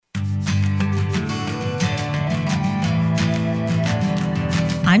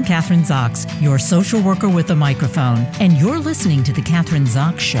I'm Kathryn Zox, your social worker with a microphone, and you're listening to The Kathryn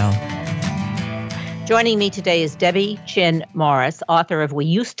Zox Show. Joining me today is Chein Morris, author of We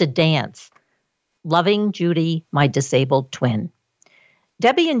Used to Dance, Loving Judy, My Disabled Twin.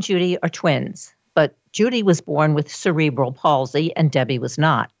 Debbie and Judy are twins, but Judy was born with cerebral palsy and Debbie was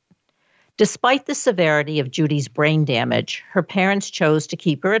not. Despite the severity of Judy's brain damage, her parents chose to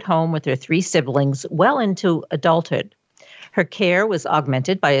keep her at home with her 3 siblings well into adulthood. Her care was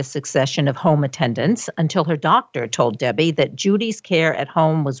augmented by a succession of home attendants until her doctor told Debbie that Judy's care at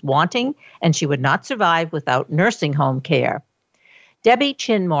home was wanting and she would not survive without nursing home care.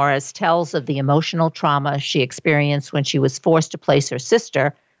 Chein Morris tells of the emotional trauma she experienced when she was forced to place her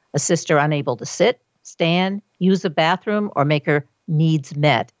sister, a sister unable to sit, stand, use a bathroom, or make her needs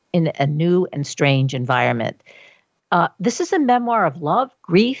met in a new and strange environment. This is a memoir of love,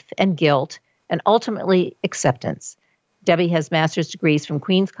 grief, and guilt, and ultimately acceptance. Debbie has master's degrees from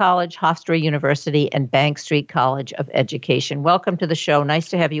Queens College, Hofstra University, and Bank Street College of Education. Welcome to the show. Nice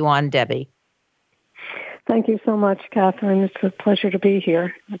to have you on, Debbie. Thank you so much, Kathryn. It's a pleasure to be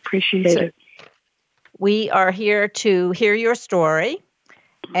here. I appreciate it. We are here to hear your story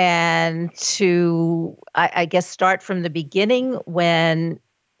and to, I guess, start from the beginning when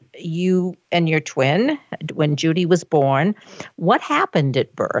you and your twin, when Judy was born. What happened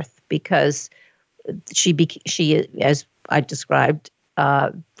at birth? Because she, as I described,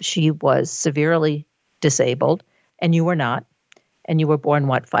 she was severely disabled, and you were not. And you were born,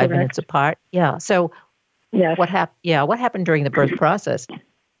 5 Correct. Minutes apart? Yeah. So yes. What happened during the birth process?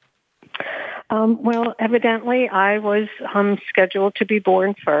 Well, evidently, I was scheduled to be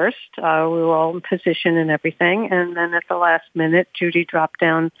born first. We were all in position and everything. And then at the last minute, Judy dropped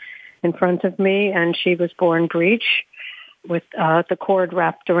down in front of me, and she was born breech with the cord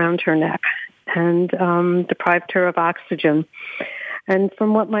wrapped around her neck and deprived her of oxygen. And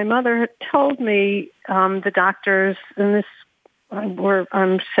from what my mother had told me, the doctors, and this,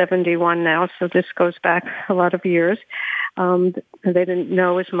 I'm 71 now, so this goes back a lot of years. They didn't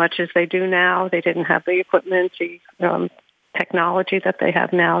know as much as they do now. They didn't have the equipment, the technology that they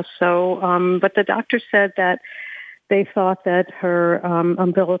have now. So, but the doctor said that they thought that her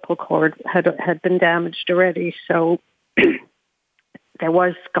umbilical cord had been damaged already. So there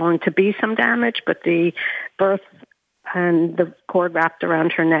was going to be some damage, but the birth and the cord wrapped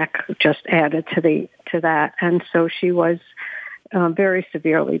around her neck just added to that. And so she was very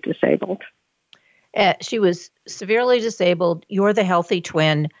severely disabled. She was severely disabled. You're the healthy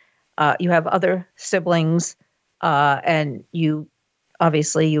twin. You have other siblings, and you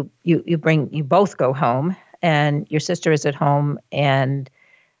obviously you both go home, and your sister is at home. And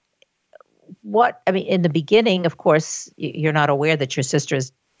in the beginning, of course, you're not aware that your sister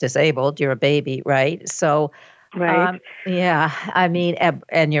is disabled. You're a baby, right? So, right. Yeah. I mean,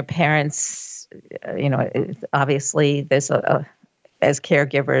 and your parents, obviously, there's as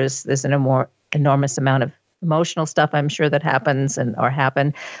caregivers, there's an enormous amount of emotional stuff, I'm sure, that happens or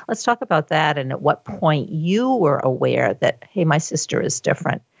happened. Let's talk about that, and at what point you were aware that, hey, my sister is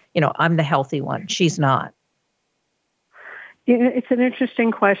different. I'm the healthy one. She's not. Yeah, it's an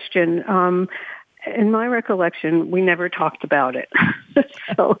interesting question. In my recollection, we never talked about it.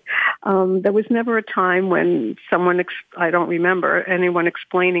 So there was never a time when I don't remember anyone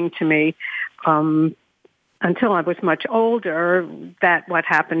explaining to me until I was much older that what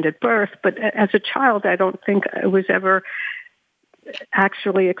happened at birth. But as a child, I don't think it was ever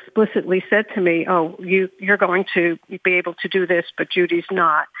actually explicitly said to me, oh, you're going to be able to do this, but Judy's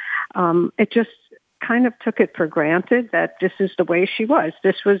not. It just kind of took it for granted that this is the way she was.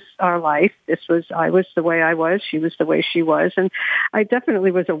 This was our life. I was the way I was. She was the way she was. And I definitely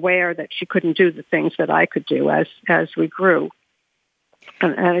was aware that she couldn't do the things that I could do as we grew.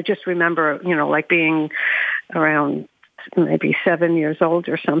 And I just remember, like being around maybe 7 years old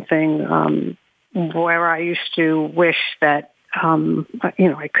or something, where I used to wish that,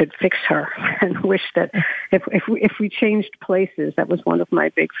 I could fix her, and wish that if we changed places, that was one of my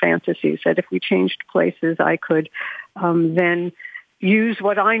big fantasies, that if we changed places, I could then use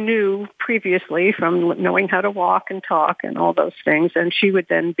what I knew previously from knowing how to walk and talk and all those things, and she would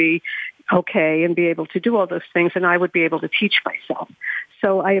then be okay and be able to do all those things, and I would be able to teach myself.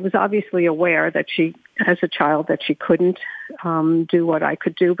 So I was obviously aware that she, as a child, that she couldn't do what I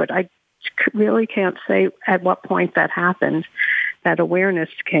could do, but I really can't say at what point that happened, that awareness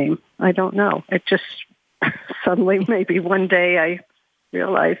came. I don't know. It just suddenly, maybe one day I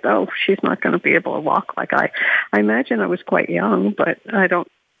realized, oh, she's not going to be able to walk like I imagine I was quite young, but I don't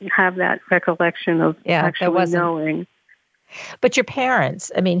have that recollection of actually knowing. But your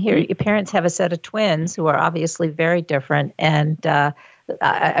parents, I mean, here, your parents have a set of twins who are obviously very different. And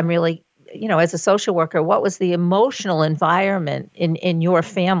I'm really, as a social worker, what was the emotional environment in your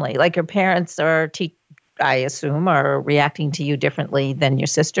family? Like your parents I assume, are reacting to you differently than your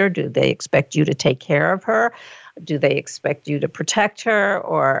sister. Do they expect you to take care of her? Do they expect you to protect her?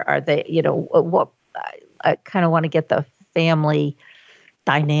 Or are they, what? I kind of want to get the family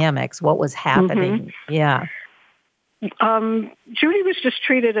dynamics. What was happening? Mm-hmm. Yeah. Judy was just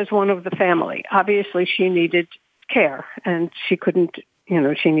treated as one of the family. Obviously, she needed care, and she couldn't,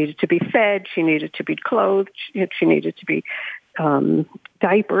 she needed to be fed, she needed to be clothed, she needed to be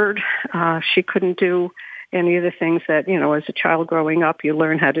diapered. She couldn't do any of the things that, as a child growing up, you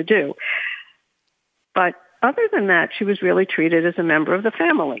learn how to do. But other than that, she was really treated as a member of the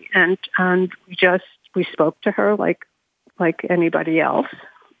family, and we spoke to her like anybody else.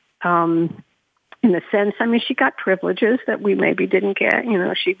 In a sense, I mean, she got privileges that we maybe didn't get.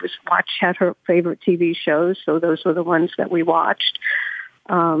 She had her favorite TV shows, so those were the ones that we watched.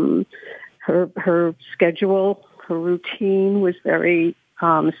 Her schedule, her routine was very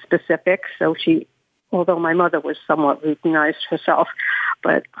specific. So although my mother was somewhat routinized herself,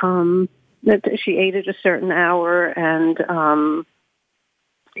 but she ate at a certain hour and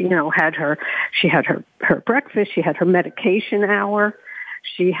she had her breakfast, she had her medication hour,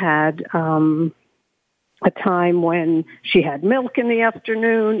 she had a time when she had milk in the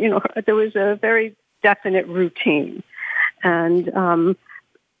afternoon. There was a very definite routine. And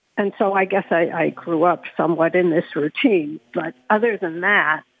so I guess I grew up somewhat in this routine. But other than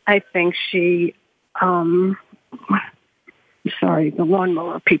that, I think she, sorry, the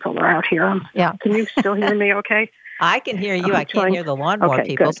lawnmower people are out here. Yeah. Can you still hear me okay? I can hear you. I can't hear the lawnmower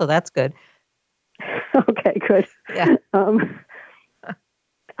people, good. So that's good. Okay, good. Yeah.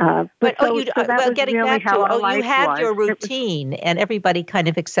 Getting back to you had your routine, and everybody kind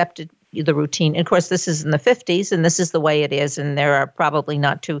of accepted the routine. And of course, this is in the 50s, and this is the way it is, and there are probably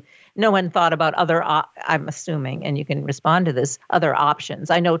no one thought about other, I'm assuming, and you can respond to this, other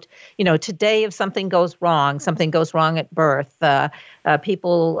options. I know, today if something goes wrong at birth,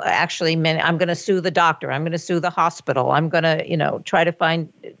 people actually, I'm going to sue the doctor, I'm going to sue the hospital, I'm going to, try to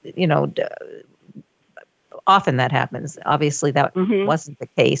find, often that happens. Obviously, that wasn't the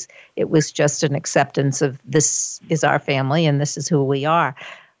case. It was just an acceptance of this is our family and this is who we are.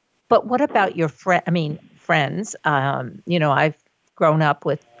 But what about your friends? I've grown up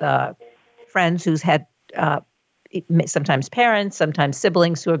with friends who's had sometimes parents, sometimes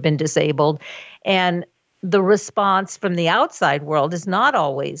siblings who have been disabled. And the response from the outside world is not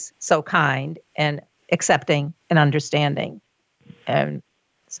always so kind and accepting and understanding. And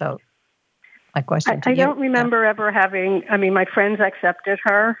so my question to you. I don't remember ever having, my friends accepted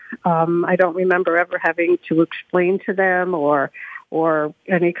her. I don't remember ever having to explain to them or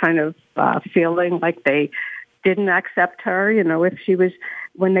any kind of feeling like they didn't accept her. If she was,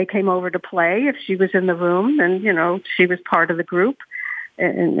 when they came over to play, if she was in the room, then, she was part of the group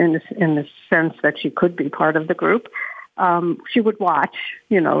in the sense that she could be part of the group. She would watch,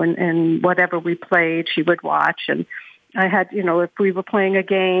 and whatever we played, she would watch. And I had, if we were playing a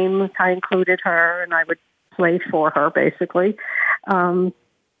game, I included her and I would play for her, basically. I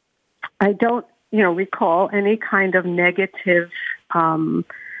don't, recall any kind of negative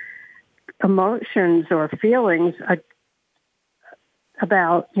emotions or feelings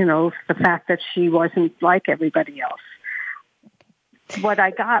about, the fact that she wasn't like everybody else. What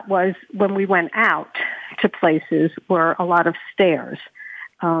I got was when we went out to places were a lot of stares.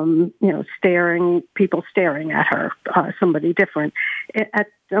 People staring at her, somebody different.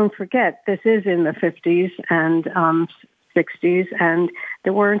 Don't forget, this is in the 50s and 60s, and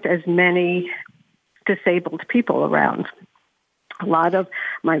there weren't as many disabled people around. A lot of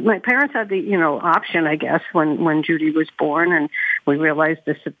my parents had the option, I guess, when Judy was born, and they realized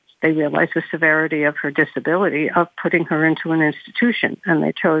the severity of her disability of putting her into an institution, and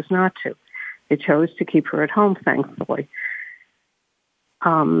they chose not to. They chose to keep her at home, thankfully.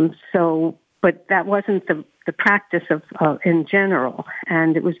 But that wasn't the practice of in general,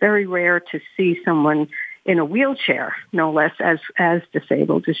 and it was very rare to see someone in a wheelchair, no less as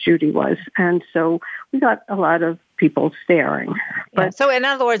disabled as Judy was, and so we got a lot of people staring. But yeah. So, in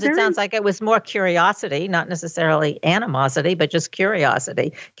other words, it sounds like it was more curiosity, not necessarily animosity, but just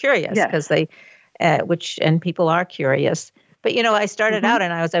curiosity. Curious, because and people are curious. But I started out,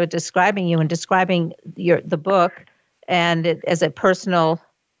 and I was describing you and describing the book. And as a personal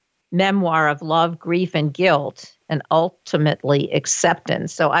memoir of love, grief, and guilt, and ultimately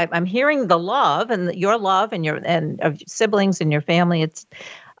acceptance. So I'm hearing the love and your love and of siblings and your family.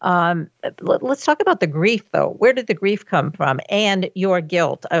 Let's talk about the grief, though. Where did the grief come from, and your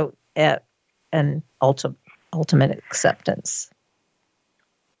guilt and ultimate acceptance?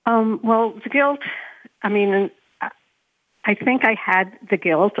 Well, the guilt, I mean, I think I had the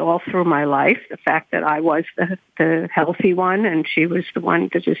guilt all through my life, the fact that I was the healthy one and she was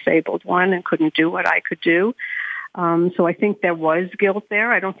the disabled one and couldn't do what I could do. So I think there was guilt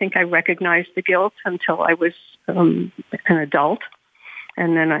there. I don't think I recognized the guilt until I was an adult.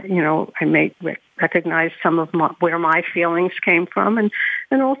 And then, I may recognize some of where my feelings came from.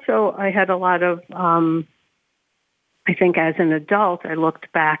 And also I had a lot of, I think as an adult, I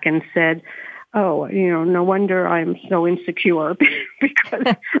looked back and said, oh, no wonder I'm so insecure because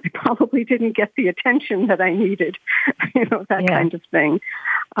I probably didn't get the attention that I needed, that kind of thing.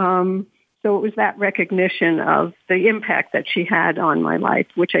 So it was that recognition of the impact that she had on my life,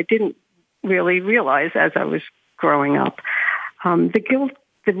 which I didn't really realize as I was growing up.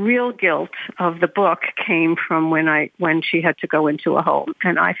 The real guilt of the book came from when she had to go into a home,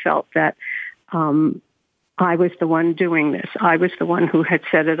 and I felt that I was the one doing this. I was the one who had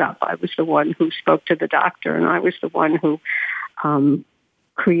set it up. I was the one who spoke to the doctor, and I was the one who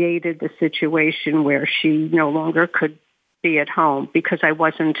created the situation where she no longer could be at home because I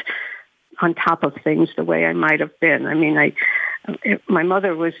wasn't on top of things the way I might have been. I mean, my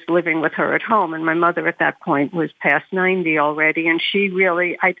mother was living with her at home, and my mother at that point was past 90 already, and she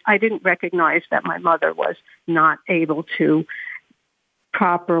really, I didn't recognize that my mother was not able to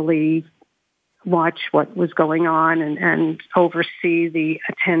properly watch what was going on and oversee the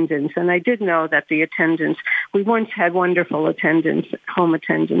attendants. And I did know that the attendants, we once had wonderful attendants, home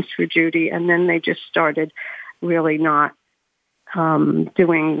attendants for Judy, and then they just started really not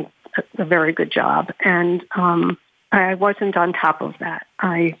doing a very good job. And I wasn't on top of that.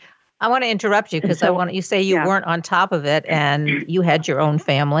 I want to interrupt you because you say you weren't on top of it, and you had your own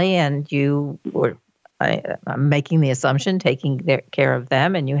family, and you were, I'm making the assumption, taking care of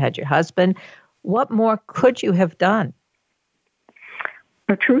them, and you had your husband. What more could you have done?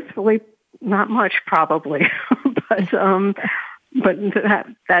 Truthfully, not much, probably, but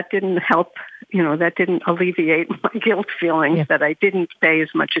that didn't help. That didn't alleviate my guilt feelings that I didn't pay as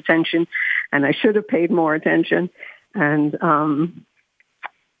much attention, and I should have paid more attention. And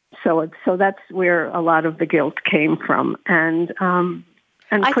so that's where a lot of the guilt came from. And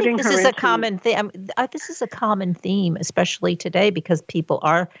I think this is a common theme. This is a common theme, especially today, because people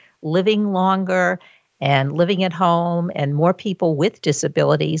are living longer and living at home, and more people with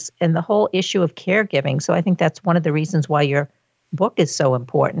disabilities, and the whole issue of caregiving. So I think that's one of the reasons why your book is so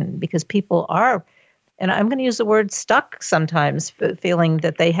important, because people are, and I'm going to use the word stuck sometimes, feeling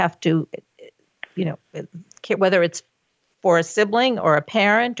that they have to, whether it's for a sibling or a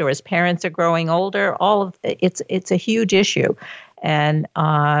parent, or as parents are growing older, it's a huge issue. And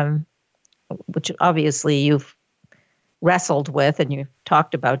which obviously you've wrestled with, and you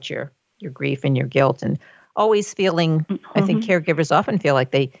talked about your grief and your guilt, and always feeling, I think caregivers often feel like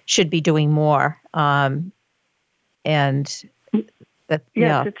they should be doing more. And that,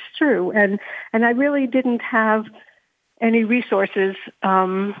 yes, it's true. And I really didn't have any resources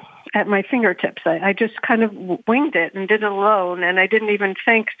at my fingertips. I just kind of winged it and did it alone, and I didn't even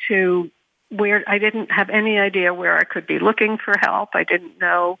think I didn't have any idea where I could be looking for help. I didn't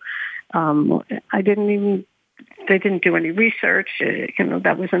know. They didn't do any research.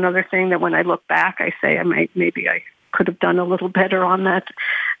 That was another thing that when I look back, I say maybe I could have done a little better on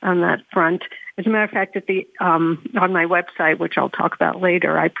that front. As a matter of fact, on my website, which I'll talk about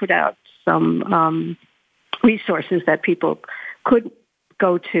later, I put out some resources that people could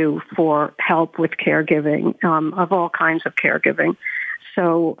go to for help with caregiving, of all kinds of caregiving.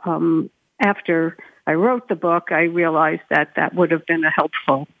 So after I wrote the book, I realized that would have been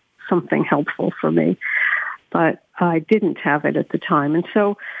something helpful for me. But I didn't have it at the time. And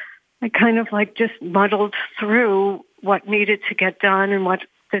so I kind of just muddled through what needed to get done and what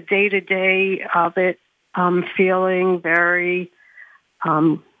the day-to-day of it, feeling very,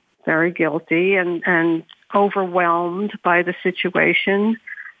 very guilty and overwhelmed by the situation,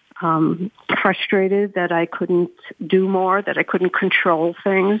 frustrated that I couldn't do more, that I couldn't control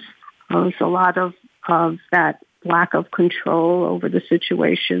things. There was a lot of that lack of control over the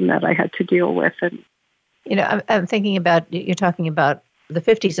situation that I had to deal with. And I'm thinking about, you're talking about the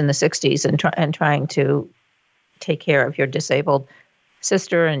 50s and the 60s and trying to take care of your disabled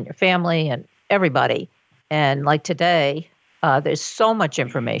sister and your family and everybody. And like today, there's so much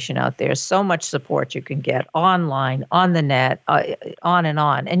information out there, so much support you can get online, on the net, on.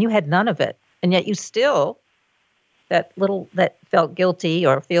 And you had none of it. And yet you still, that felt guilty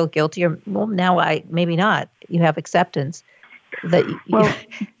or feel guilty, or well, now maybe not. You have acceptance.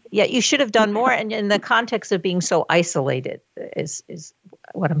 you should have done more. And in the context of being so isolated is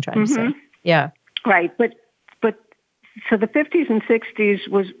what I'm trying to say. Yeah. Right. But so the 50s and 60s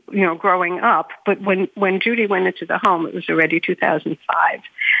was, growing up. But when Judy went into the home, it was already 2005.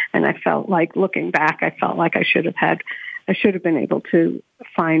 And I felt like, looking back, I felt like I should have been able to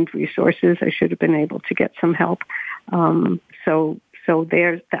find resources. I should have been able to get some help. So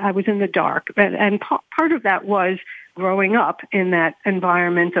I was in the dark. And part of that was growing up in that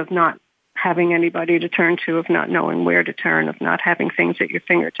environment of not having anybody to turn to, of not knowing where to turn, of not having things at your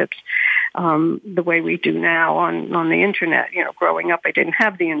fingertips, the way we do now on the internet. Growing up, I didn't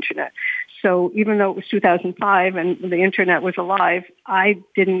have the internet. So even though it was 2005 and the internet was alive, I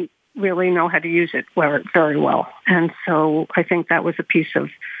didn't really know how to use it very well. And so I think that was a piece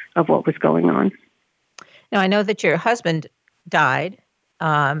of what was going on. Now, I know that your husband died,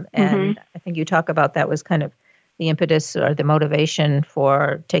 and I think you talk about that was kind of the impetus or the motivation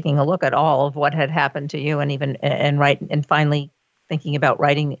for taking a look at all of what had happened to you, and even and finally thinking about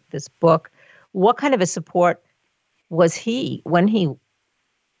writing this book. What kind of a support was he when he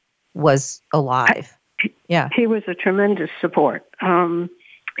was alive? Yeah, he was a tremendous support.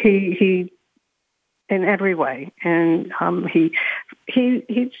 He in every way, and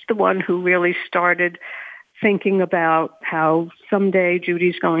he's the one who really started thinking about how someday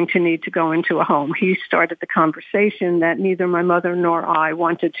Judy's going to need to go into a home. He started the conversation that neither my mother nor I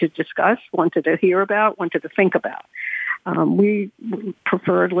wanted to discuss, wanted to hear about, wanted to think about. We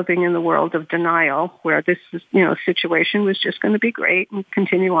preferred living in the world of denial, where this situation was just going to be great and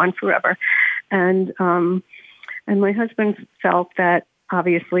continue on forever. And my husband felt that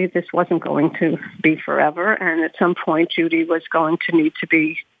obviously this wasn't going to be forever, and at some point Judy was going to need to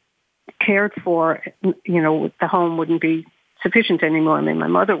be cared for. The home wouldn't be sufficient anymore. I mean, my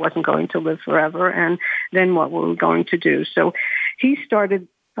mother wasn't going to live forever, and then what were we going to do? So he started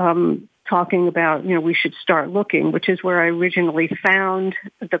talking about, we should start looking, which is where I originally found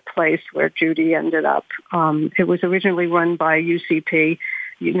the place where Judy ended up. It was originally run by UCP,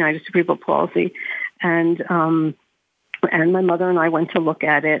 United Cerebral Palsy, and my mother and I went to look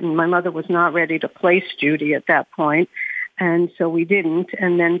at it, and my mother was not ready to place Judy at that point. And so we didn't.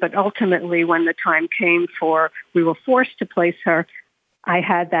 But ultimately, when the time came we were forced to place her, I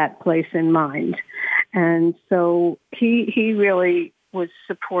had that place in mind. And so he really was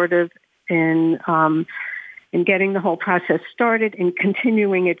supportive in getting the whole process started and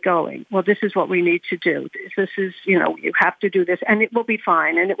continuing it going. Well, this is what we need to do. This is, you have to do this, and it will be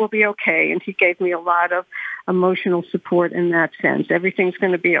fine, and it will be okay. And he gave me a lot of emotional support in that sense. Everything's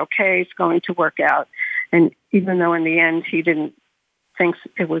going to be okay. It's going to work out. And even though in the end he didn't think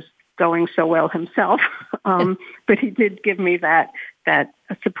it was going so well himself, but he did give me that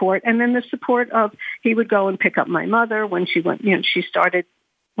support. And then the support of, he would go and pick up my mother when she went,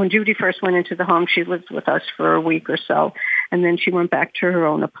 when Judy first went into the home, she lived with us for a week or so. And then she went back to her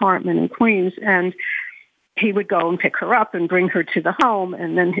own apartment in Queens, and he would go and pick her up and bring her to the home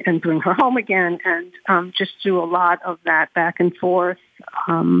and bring her home again, and just do a lot of that back and forth.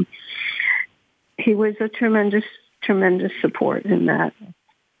 He was a tremendous, tremendous support in that.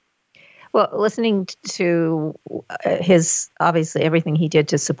 Well, listening to his, obviously everything he did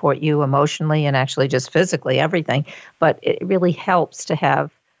to support you emotionally and actually just physically, everything, but it really helps to have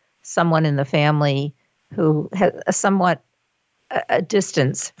someone in the family who has a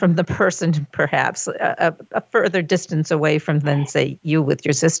distance from the person, perhaps a further distance away from than, say, you with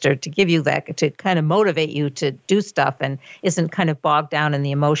your sister, to give you that, to kind of motivate you to do stuff and isn't kind of bogged down in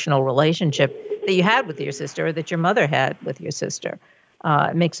the emotional relationship that you had with your sister or that your mother had with your sister.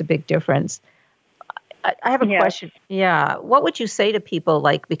 It makes a big difference. I have a question. Yeah. What would you say to people,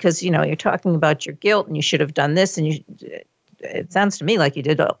 because, you're talking about your guilt and you should have done this, and it sounds to me like you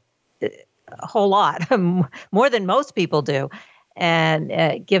did a whole lot, more than most people do.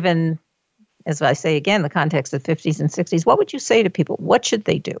 And given, as I say again, the context of 50s and 60s, what would you say to people? What should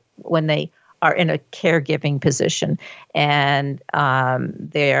they do when they are in a caregiving position and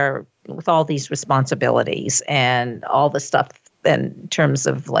they're with all these responsibilities and all the stuff in terms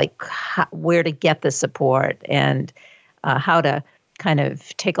of where to get the support and how to kind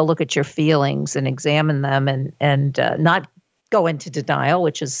of take a look at your feelings and examine them and not go into denial,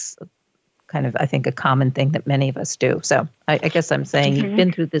 which is kind of, I think, a common thing that many of us do. So I guess I'm saying you've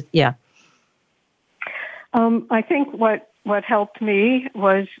been through this. Yeah. I think what helped me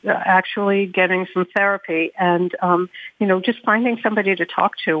was actually getting some therapy and, just finding somebody to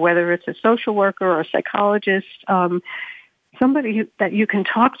talk to, whether it's a social worker or a psychologist, somebody that you can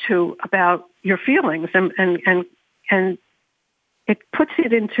talk to about your feelings. And it puts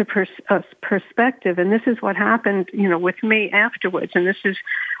it into perspective. And this is what happened, with me afterwards. And this is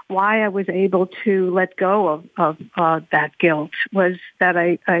why I was able to let go of that guilt, was that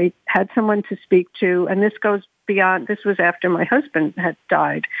I had someone to speak to. And this goes beyond, this was after my husband had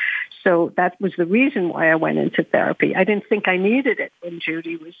died. So that was the reason why I went into therapy. I didn't think I needed it when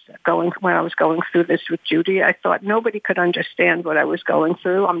I was going through this with Judy. I thought nobody could understand what I was going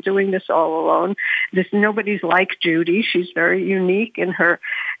through. I'm doing this all alone. Nobody's like Judy. She's very unique in her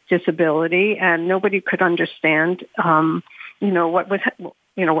disability, and nobody could understand,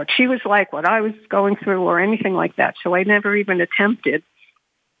 what she was like, what I was going through, or anything like that. So I never even attempted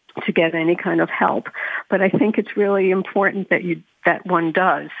to get any kind of help. But I think it's really important that one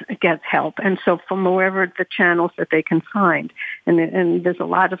does get help. And so from wherever the channels that they can find, and there's a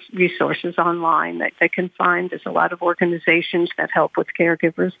lot of resources online that they can find. There's a lot of organizations that help with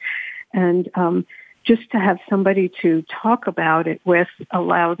caregivers. And just to have somebody to talk about it with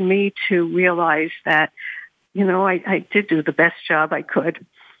allowed me to realize that, I did do the best job I could.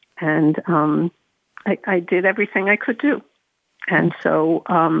 And I did everything I could do. And so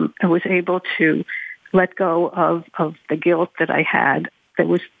I was able to let go of the guilt that I had.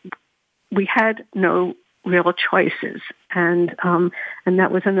 We had no real choices, and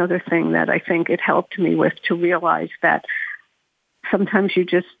that was another thing that I think it helped me with, to realize that sometimes you're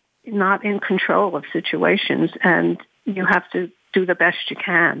just not in control of situations, and you have to do the best you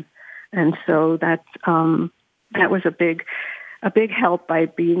can. And so that was a big help, by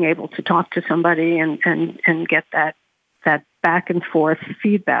being able to talk to somebody and get that back and forth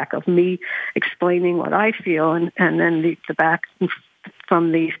feedback of me explaining what I feel, and then the back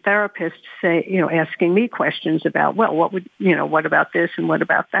from the therapist asking me questions about, what about this and what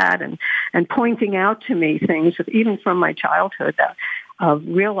about that, and pointing out to me things even from my childhood, of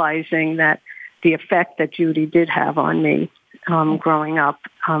realizing that the effect that Judy did have on me growing up,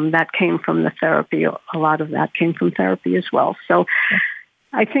 that came from the therapy. A lot of that came from therapy as well. So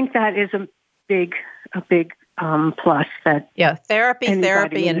I think that is a big plus. That therapy,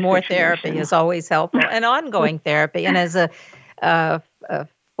 and more therapy is always helpful, and ongoing therapy. And as a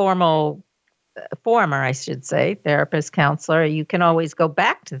former, I should say, therapist, counselor, you can always go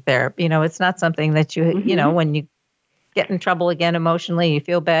back to therapy. It's not something that you, when you get in trouble again emotionally, you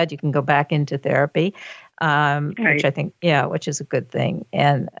feel bad, you can go back into therapy, right. Which I think, which is a good thing.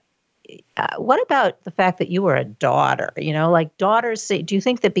 And what about the fact that you were a daughter? Like daughters say, do you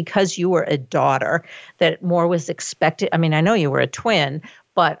think that because you were a daughter that more was expected? I mean, I know you were a twin,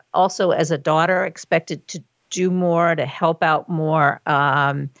 but also as a daughter expected to do more, to help out more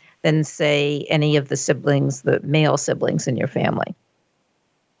than, say, any of the siblings, the male siblings in your family?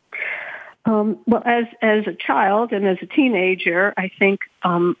 Well, as a child and as a teenager, I think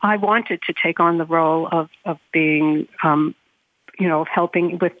I wanted to take on the role of being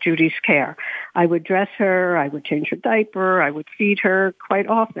helping with Judy's care. I would dress her, I would change her diaper, I would feed her quite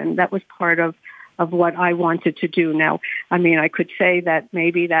often. That was part of what I wanted to do. Now, I mean, I could say that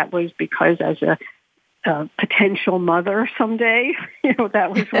maybe that was because as a potential mother someday,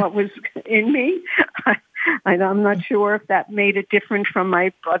 that was what was in me. I'm not sure if that made it different from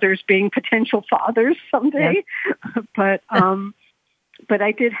my brothers being potential fathers someday, but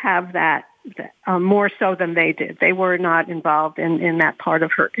I did have that. More so than they did. They were not involved in that part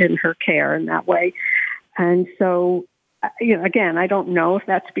of her care in that way. And so, again, I don't know if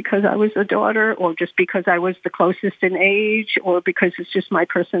that's because I was a daughter or just because I was the closest in age or because it's just my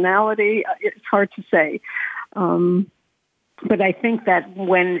personality. It's hard to say. But I think that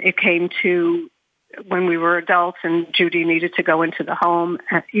when it came to when we were adults and Judy needed to go into the home,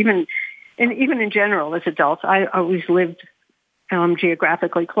 even in general as adults, I always lived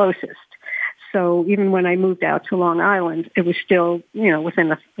geographically closest. So even when I moved out to Long Island, it was still,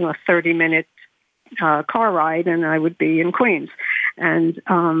 within a 30-minute car ride, and I would be in Queens. And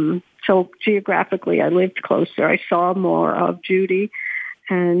so geographically, I lived closer. I saw more of Judy.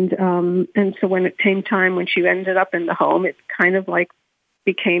 And so when it came time when she ended up in the home, it kind of like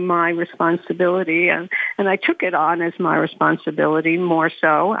became my responsibility, and I took it on as my responsibility more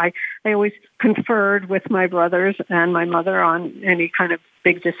so. I always conferred with my brothers and my mother on any kind of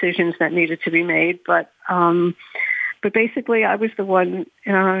big decisions that needed to be made, but basically I was the one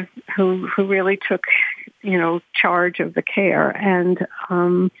who really took charge of the care, and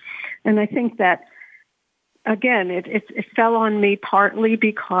I think that again it fell on me partly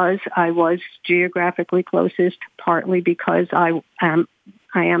because I was geographically closest, partly because I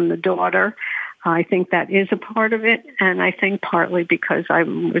am the daughter. I think that is a part of it, and I think partly because I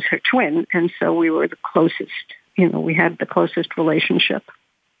was her twin, and so we were the closest. We had the closest relationship.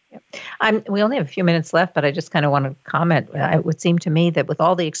 We only have a few minutes left, but I just kind of want to comment. It would seem to me that with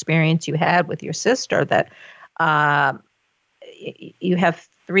all the experience you had with your sister, that you have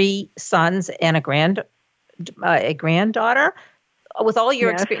 3 sons and a granddaughter. With all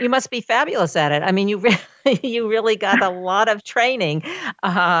your experience, you must be fabulous at it. I mean, you really got a lot of training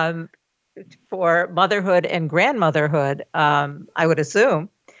for motherhood and grandmotherhood, I would assume.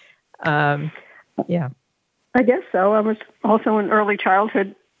 Yeah. I guess so. I was also an early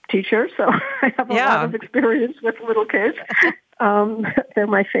childhood teacher, so I have a lot of experience with little kids. They're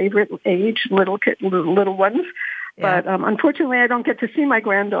my favorite age, little ones. Yeah. But unfortunately, I don't get to see my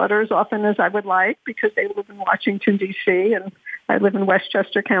granddaughter as often as I would like because they live in Washington, D.C., and I live in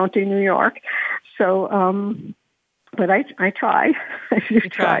Westchester County, New York. So, but I try. You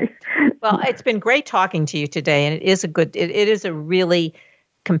try. Well, it's been great talking to you today, and it is a really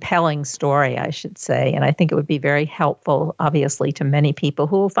compelling story, I should say. And I think it would be very helpful, obviously, to many people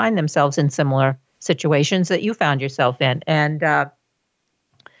who will find themselves in similar situations that you found yourself in. And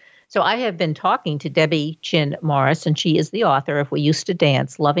so I have been talking to Debbie Chein Morris, and she is the author of We Used to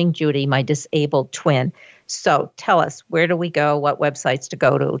Dance, Loving Judy, My Disabled Twin. So tell us, where do we go, what websites to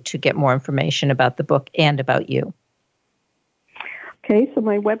go to get more information about the book and about you? Okay, so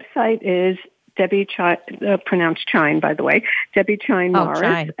my website is Debbie Chein, pronounced Chein, by the way, Debbie Chein Morris,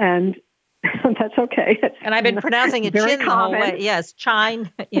 Chein. And that's okay. And I've been pronouncing it Chein the whole way. Yes,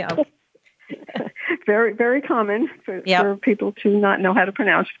 Chein, Very, very common for people to not know how to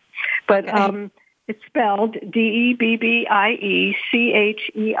pronounce. But it's spelled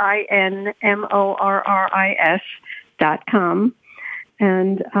DebbieCheinMorris.com.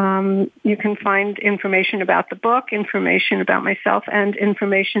 And you can find information about the book, information about myself, and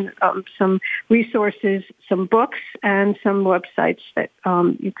information, some resources, some books, and some websites that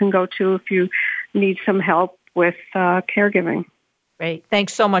you can go to if you need some help with caregiving. Great.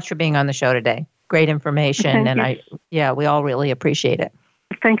 Thanks so much for being on the show today. Great information. Thank you. We all really appreciate it.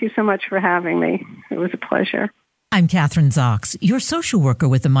 Thank you so much for having me. It was a pleasure. I'm Kathryn Zox, your social worker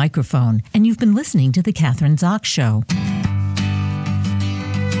with a microphone, and you've been listening to The Kathryn Zox Show.